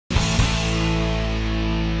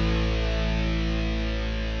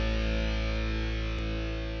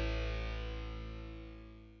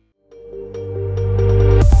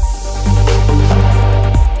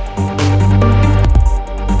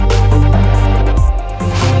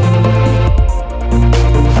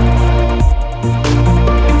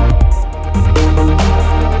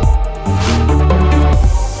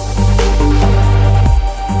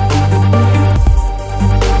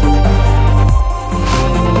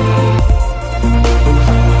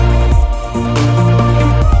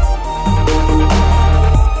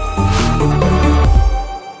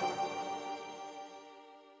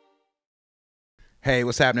Hey,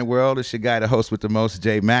 what's happening, world? It's your guy, the host with the most,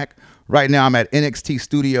 J Mac. Right now, I'm at NXT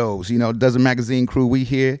Studios. You know, Dozen Magazine crew. We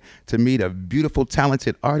here to meet a beautiful,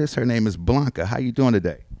 talented artist. Her name is Blanca. How you doing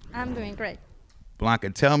today? I'm doing great. Blanca,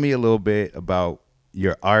 tell me a little bit about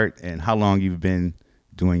your art and how long you've been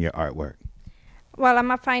doing your artwork. Well,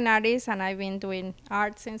 I'm a fine artist, and I've been doing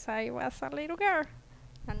art since I was a little girl.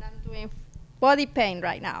 And I'm doing body paint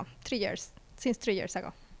right now, since 3 years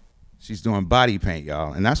ago. She's doing body paint,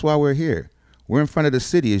 y'all, and that's why we're here. We're in front of the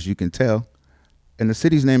city, as you can tell, and the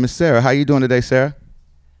city's name is Sarah. How you doing today, Sarah?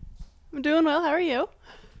 I'm doing well. How are you?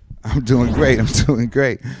 I'm doing great. I'm doing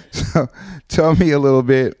great. So tell me a little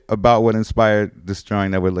bit about what inspired this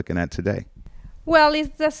drawing that we're looking at today. Well,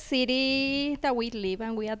 it's the city that we live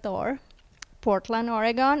and we adore, Portland,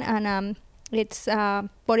 Oregon, and it's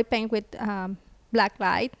body paint with black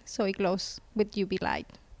light, so it glows with UV light.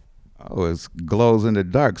 Oh, it glows in the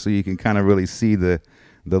dark, so you can kind of really see the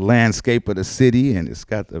landscape of the city, and it's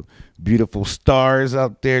got the beautiful stars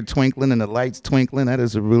out there twinkling and the lights twinkling. That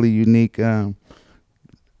is a really unique art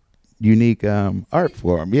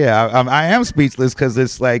form. Yeah, I am speechless because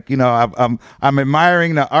it's like, you know, I'm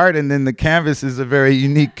admiring the art, and then the canvas is a very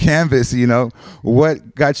unique canvas. You know,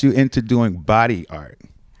 what got you into doing body art?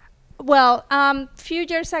 Well, a few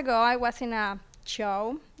years ago, I was in a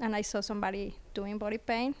show, and I saw somebody doing body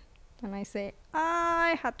paint, and I said,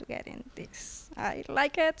 I had to get in this. I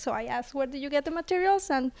like it, so I asked, where did you get the materials?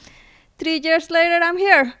 And 3 years later, I'm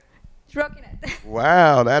here, rocking it.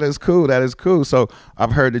 Wow, that is cool. That is cool. So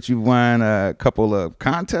I've heard that you won a couple of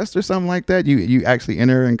contests or something like that. You actually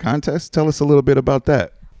enter in contests. Tell us a little bit about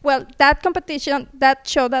that. Well, that competition, that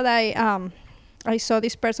show that I saw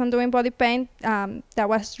this person doing body paint, that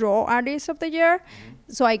was Raw Artist of the Year.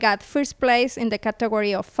 Mm-hmm. So I got first place in the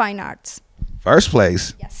category of fine arts. First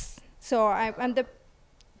place? Yes. So in the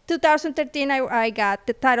 2013, I got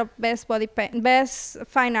the title Best Body Paint, Best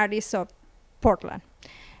Fine Artist of Portland.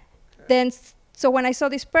 Okay. Then, so when I saw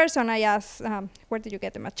this person, I asked, where did you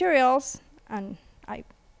get the materials? And I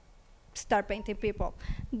start painting people.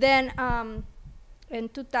 Then in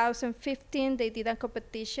 2015, they did a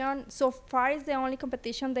competition. So far, it's the only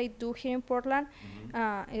competition they do here in Portland.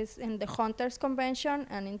 Mm-hmm. Is in the Hunters Convention.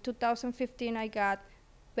 And in 2015, I got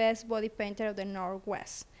Best Body Painter of the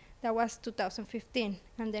Northwest. That was 2015.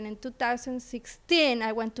 And then in 2016,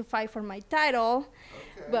 I went to fight for my title,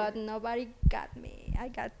 okay, but nobody got me. I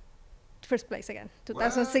got first place again,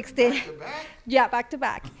 2016. Back to back? Yeah, back to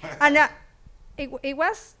back. And it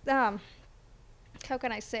was, how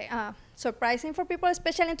can I say, surprising for people,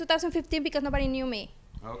 especially in 2015, because nobody knew me.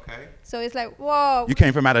 Okay. So it's like, whoa. You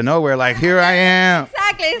came from out of nowhere, like, here I am.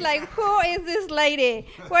 Exactly. It's like, who is this lady?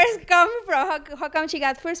 Where's it coming from? How come she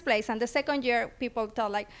got first place? And the second year, people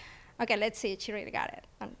thought, like, okay, let's see if she really got it.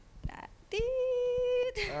 And I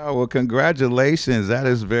did. Oh, well, congratulations. That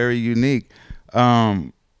is very unique.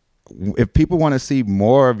 If people want to see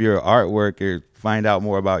more of your artwork or find out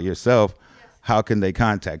more about yourself, yes, how can they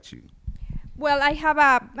contact you? Well, I have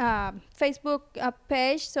a Facebook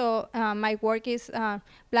page, so my work is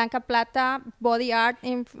Blanca Plata Body Art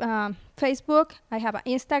in Facebook. I have an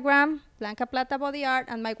Instagram, Blanca Plata Body Art,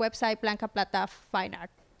 and my website,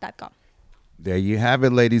 blancaplataffineart.com. There you have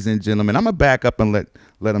it, ladies and gentlemen. I'm going to back up and let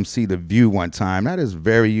them see the view one time. That is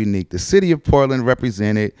very unique. The city of Portland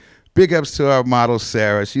represented. Big ups to our model,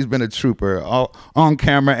 Sarah. She's been a trooper, all on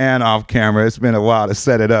camera and off camera. It's been a while to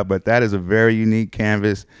set it up, but that is a very unique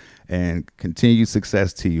canvas. And continued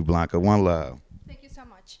success to you, Blanca. One love. Thank you so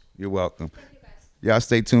much. You're welcome. Thank you, guys. Y'all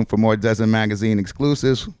stay tuned for more Dozen Magazine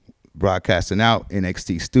exclusives. Broadcasting out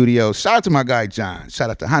NXT Studios. Shout out to my guy, John. Shout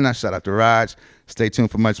out to Hannah. Shout out to Raj. Stay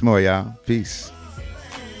tuned for much more, y'all. Peace.